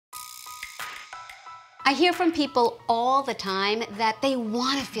I hear from people all the time that they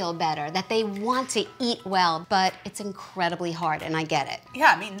want to feel better, that they want to eat well, but it's incredibly hard, and I get it.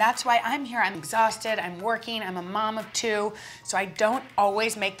 Yeah, I mean, that's why I'm here. I'm exhausted, I'm working, I'm a mom of 2, so I don't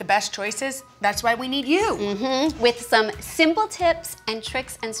always make the best choices. That's why we need you. With some simple tips and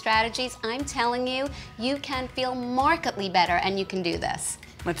tricks and strategies, I'm telling you, you can feel markedly better, and you can do this.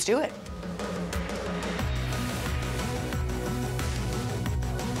 Let's do it.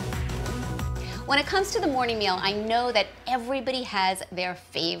 When it comes to the morning meal, I know that everybody has their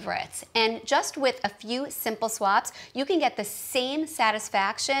favorites. And just with a few simple swaps, you can get the same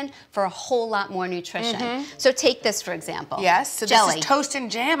satisfaction for a whole lot more nutrition. So take this, for example. Yes, so jelly. This is toast and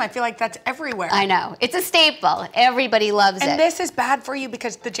jam. I feel like that's everywhere. I know. It's a staple. Everybody loves it. And this is bad for you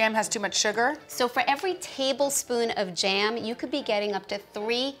because the jam has too much sugar? So for every tablespoon of jam, you could be getting up to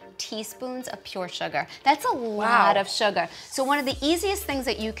 3 teaspoons of pure sugar. That's a lot of sugar. So one of the easiest things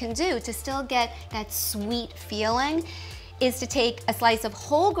that you can do to still get that sweet feeling is to take a slice of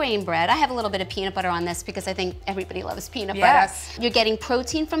whole grain bread. I have a little bit of peanut butter on this because I think everybody loves peanut butter. You're getting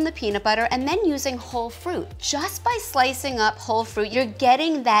protein from the peanut butter and then using whole fruit. Just by slicing up whole fruit, you're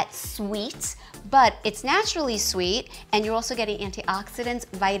getting that sweet, but it's naturally sweet, and you're also getting antioxidants,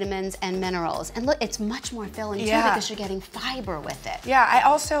 vitamins, and minerals. And look, it's much more filling too because you're getting fiber with it. Yeah, I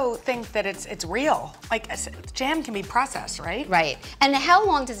also think that it's real. Like, jam can be processed, right? Right. And how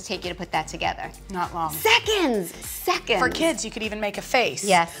long does it take you to put that together? Not long. Seconds! Seconds! For kids, you could even make a face.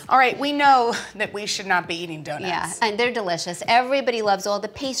 Yes. All right, we know that we should not be eating donuts. Yeah, and they're delicious. Everybody loves all the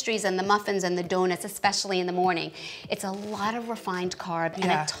pastries and the muffins and the donuts, especially in the morning. It's a lot of refined carb and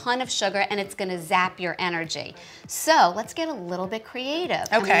a ton of sugar, and it's gonna zap your energy. So let's get a little bit creative.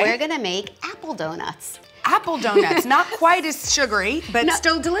 Okay. And we're gonna make apple donuts. Apple donuts, not quite as sugary, but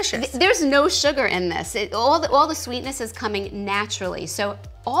still delicious. There's no sugar in this. All the sweetness is coming naturally. So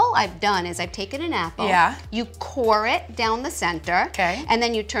all I've done is I've taken an apple, you core it down the center, and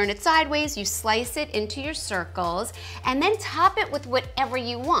then you turn it sideways, you slice it into your circles, and then top it with whatever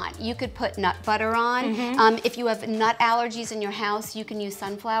you want. You could put nut butter on. If you have nut allergies in your house, you can use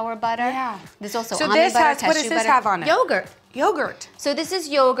sunflower butter. Yeah. There's also so almond this butter, has, cashew what does this butter. have on it? Yogurt. Yogurt. So this is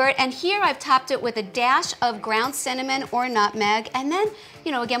yogurt, and here I've topped it with a dash of ground cinnamon or nutmeg, and then,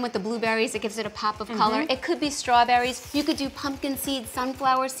 you know, again with the blueberries, it gives it a pop of color. It could be strawberries. You could do pumpkin seeds,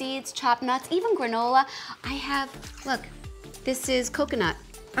 sunflower seeds, chopped nuts, even granola. I have, look, this is coconut.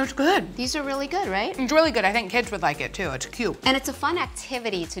 It's good. These are really good, right? It's really good. I think kids would like it too. It's cute. And it's a fun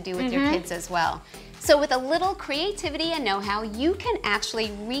activity to do with your kids as well. So with a little creativity and know-how, you can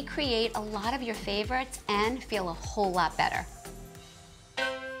actually recreate a lot of your favorites and feel a whole lot better.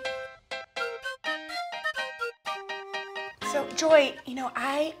 So Joy, you know,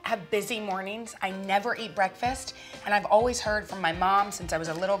 I have busy mornings. I never eat breakfast, and I've always heard from my mom since I was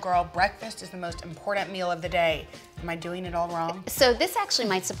a little girl, breakfast is the most important meal of the day. Am I doing it all wrong? So this actually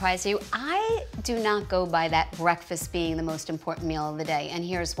might surprise you. I do not go by that breakfast being the most important meal of the day, and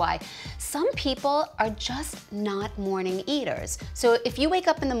here's why. Some people are just not morning eaters. So if you wake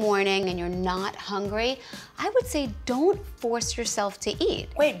up in the morning and you're not hungry, I would say don't force yourself to eat.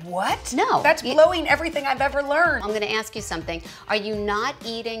 Wait, what? No. That's blowing everything I've ever learned. I'm gonna ask you something. Are you not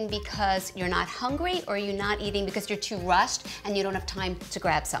eating because you're not hungry, or are you not eating because you're too rushed and you don't have time to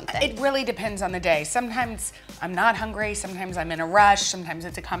grab something? It really depends on the day. Sometimes I'm not hungry, sometimes I'm in a rush, sometimes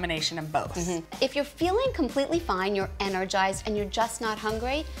it's a combination of both. If you're feeling completely fine, you're energized, and you're just not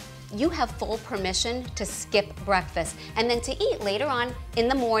hungry, you have full permission to skip breakfast and then to eat later on in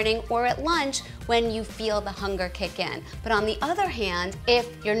the morning or at lunch when you feel the hunger kick in. But on the other hand,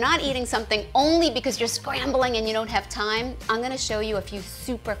 if you're not eating something only because you're scrambling and you don't have time, I'm gonna show you a few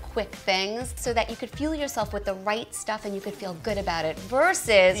super quick things so that you could fuel yourself with the right stuff and you could feel good about it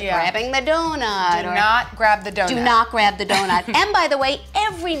versus grabbing the donut. Do not grab the donut. Do not grab the donut. And by the way,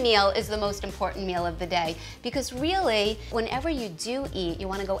 every meal is the most important meal of the day, because really, whenever you do eat, you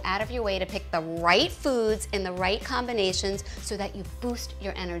wanna go out of your way to pick the right foods in the right combinations so that you boost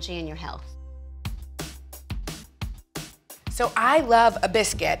your energy and your health. So I love a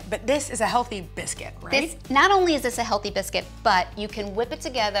biscuit, but this is a healthy biscuit, right? Not only is this a healthy biscuit, but you can whip it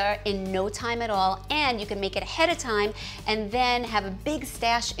together in no time at all, and you can make it ahead of time and then have a big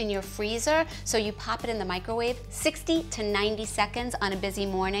stash in your freezer. So you pop it in the microwave, 60 to 90 seconds on a busy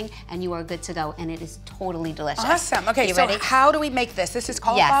morning, and you are good to go, and it is totally delicious. Awesome. Okay, you so ready? how do we make this? This is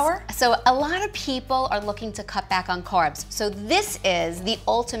cauliflower? Yes. So a lot of people are looking to cut back on carbs. So this is the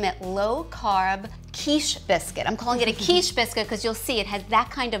ultimate low-carb quiche biscuit. I'm calling it a quiche biscuit because you'll see it has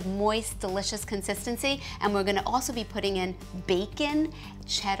that kind of moist, delicious consistency. And we're gonna also be putting in bacon,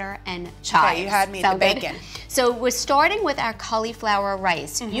 cheddar, and chives. Okay, you had me at the bacon. So we're starting with our cauliflower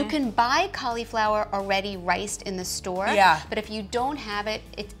rice. You can buy cauliflower already riced in the store. Yeah. But if you don't have it,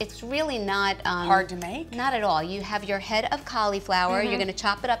 it's really not hard to make? Not at all. You have your head of cauliflower. You're going to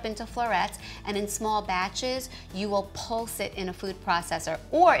chop it up into florets, and in small batches, you will pulse it in a food processor.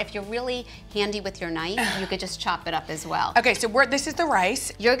 Or if you're really handy with your knife, you could just chop it up as well. Okay, so this is the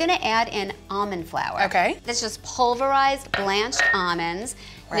rice. You're going to add in almond flour. Okay. This is just pulverized blanched almonds.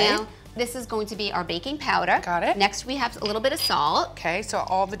 Right. Now, this is going to be our baking powder. Got it. Next, we have a little bit of salt. Okay, so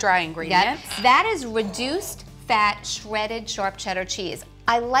all the dry ingredients. That is reduced fat shredded sharp cheddar cheese.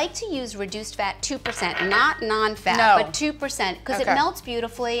 I like to use reduced fat 2%, not non-fat, but 2%, because it melts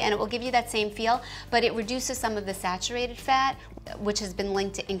beautifully and it will give you that same feel, but it reduces some of the saturated fat, which has been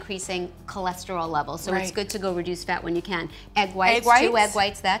linked to increasing cholesterol levels. So it's good to go reduced fat when you can. Egg whites, 2 egg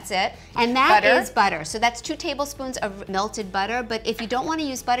whites, that's it. And that is butter. So that's 2 tablespoons of melted butter, but if you don't want to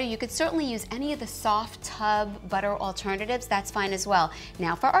use butter, you could certainly use any of the soft tub butter alternatives. That's fine as well.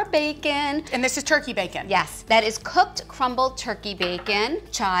 Now for our bacon. And this is turkey bacon. Yes, that is cooked crumbled turkey bacon.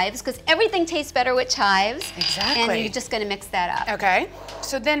 Chives, because everything tastes better with chives. Exactly. And you're just going to mix that up. Okay.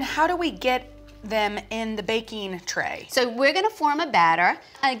 So then how do we get them in the baking tray? So we're going to form a batter.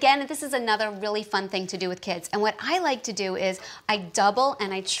 Again, this is another really fun thing to do with kids. And what I like to do is I double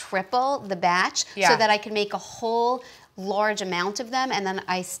and I triple the batch so that I can make a whole large amount of them, and then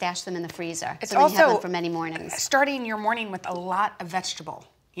I stash them in the freezer. It's so then also you have them for many mornings. Starting your morning with a lot of vegetable.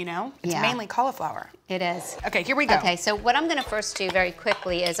 You know, it's mainly cauliflower. It is. Okay, here we go. Okay, so what I'm going to first do very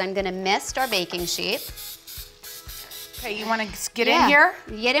quickly is I'm going to mist our baking sheet. Okay, you want to get in here?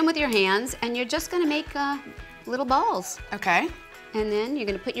 Get in with your hands, and you're just going to make little balls. Okay. And then you're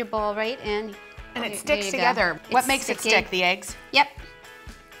going to put your ball right in. And it sticks together. What makes it stick? The eggs? Yep.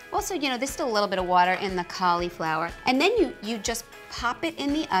 Also, you know, there's still a little bit of water in the cauliflower. And then you just pop it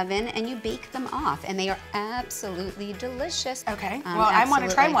in the oven and you bake them off. And they are absolutely delicious. Okay, well, I want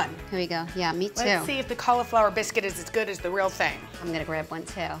to try one. Here we go. Yeah, me too. Let's see if the cauliflower biscuit is as good as the real thing. I'm going to grab one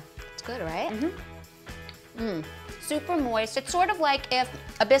too. It's good, right? Super moist. It's sort of like if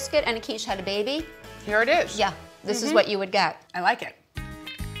a biscuit and a quiche had a baby. Here it is. Yeah, this is what you would get. I like it.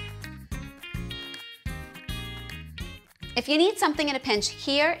 If you need something in a pinch,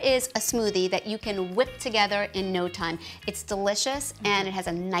 here is a smoothie that you can whip together in no time. It's delicious and it has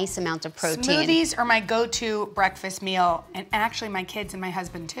a nice amount of protein. Smoothies are my go-to breakfast meal, and actually my kids and my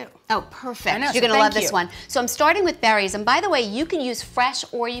husband too. Oh, perfect. I know, You're gonna love this one. So I'm starting with berries, and by the way, you can use fresh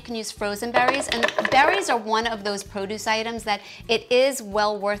or you can use frozen berries, and berries are one of those produce items that it is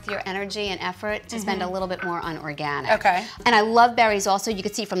well worth your energy and effort to spend a little bit more on organic. Okay. And I love berries also. You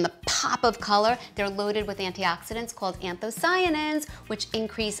can see from the pop of color, they're loaded with antioxidants called anthocyanins, which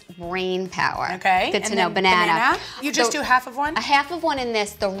increase brain power. Okay. Good to know. Banana. You just do half of one? A half of one in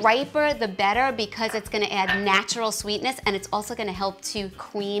this. The riper, the better, because it's going to add natural sweetness, and it's also going to help to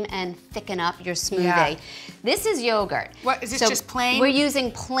cream and thicken up your smoothie. Yeah. This is yogurt. What, is this just plain? We're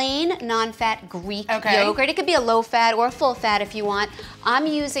using plain, non-fat Greek yogurt. It could be a low-fat or a full-fat if you want. I'm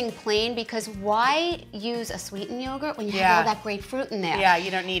using plain because why use a sweetened yogurt when you have all that great fruit in there? Yeah, you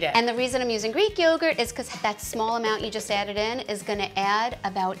don't need it. And the reason I'm using Greek yogurt is because that small amount you just added in is going to add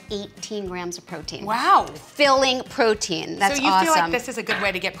about 18 grams of protein. Wow. Filling protein. That's awesome. So you feel like this is a good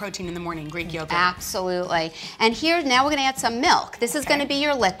way to get protein in the morning, Greek yogurt? Absolutely. And here, now we're going to add some milk. This is going to be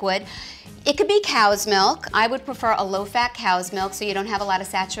your liquid. It could be cow's milk. I would prefer a low-fat cow's milk so you don't have a lot of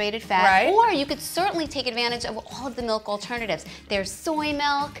saturated fat. Right. Or you could certainly take advantage of all of the milk alternatives. There's soy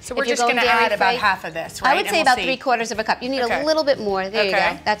milk. So we're just going to add about half of this, right? I would say about 3/4 of a cup. You need a little bit more. There you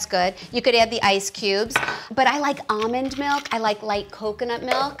go. That's good. You could add the ice cubes. But I like almond milk. I like light coconut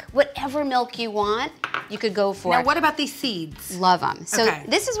milk. Whatever milk you want, you could go for. Now, what about these seeds? Love them. So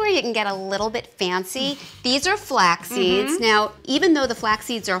this is where you can get a little bit fancy. These are flax seeds. Now, even though the flax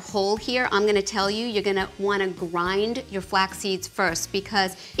seeds are whole here, I'm going to tell you, you're going to want to grind your flax seeds first,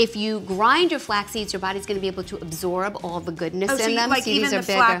 because if you grind your flax seeds, your body's going to be able to absorb all the goodness in them. Like See, even these are the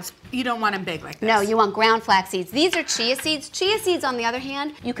bigger. flax, you don't want them big like this. No, you want ground flax seeds. These are chia seeds. Chia seeds, on the other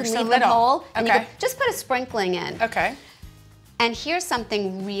hand, you can leave them little. whole, and you can just put a sprinkling in. Okay. And here's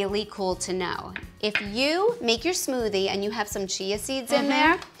something really cool to know. If you make your smoothie and you have some chia seeds in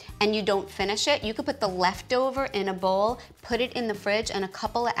there, and you don't finish it, you could put the leftover in a bowl, put it in the fridge, and a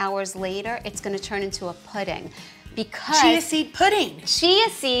couple of hours later, it's gonna turn into a pudding. Because chia seed pudding. Chia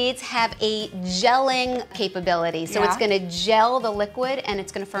seeds have a gelling capability. So it's gonna gel the liquid and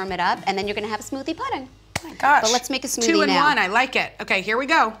it's gonna firm it up, and then you're gonna have a smoothie pudding. Oh my gosh. But let's make a smoothie 2 in now. 1, I like it. Okay, here we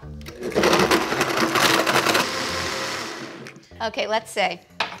go. Okay, let's see.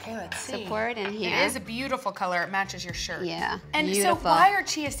 Okay, let's see. So pour it in here. It is a beautiful color. It matches your shirt. Yeah, And beautiful. so why are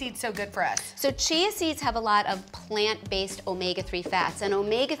chia seeds so good for us? So chia seeds have a lot of plant-based omega-3 fats, and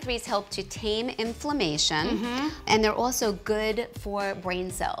omega-3s help to tame inflammation, and they're also good for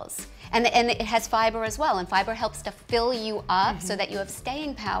brain cells. And it has fiber as well, and fiber helps to fill you up so that you have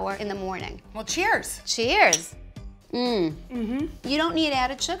staying power in the morning. Well, cheers. Cheers. You don't need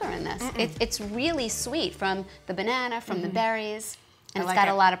added sugar in this. It's really sweet from the banana, from the berries, and it's got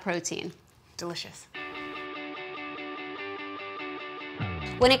a lot of protein. Delicious.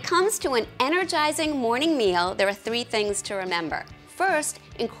 When it comes to an energizing morning meal, there are 3 things to remember. First,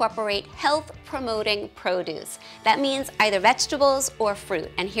 incorporate health-promoting produce. That means either vegetables or fruit,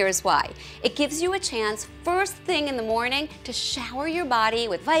 and here's why. It gives you a chance first thing in the morning to shower your body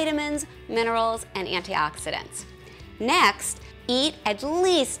with vitamins, minerals, and antioxidants. Next, eat at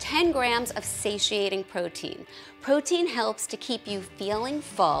least 10 grams of satiating protein. Protein helps to keep you feeling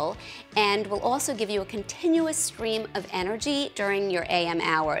full and will also give you a continuous stream of energy during your AM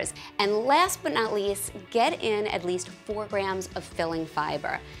hours. And last but not least, get in at least 4 grams of filling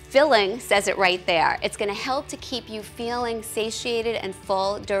fiber. Filling says it right there. It's going to help to keep you feeling satiated and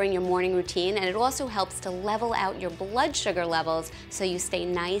full during your morning routine, and it also helps to level out your blood sugar levels so you stay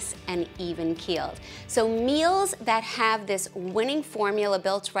nice and even keeled. So meals that have this winning formula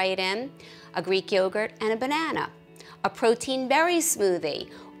built right in: a Greek yogurt and a banana, a protein berry smoothie,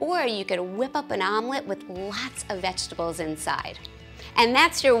 or you could whip up an omelet with lots of vegetables inside. And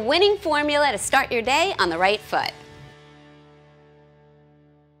that's your winning formula to start your day on the right foot.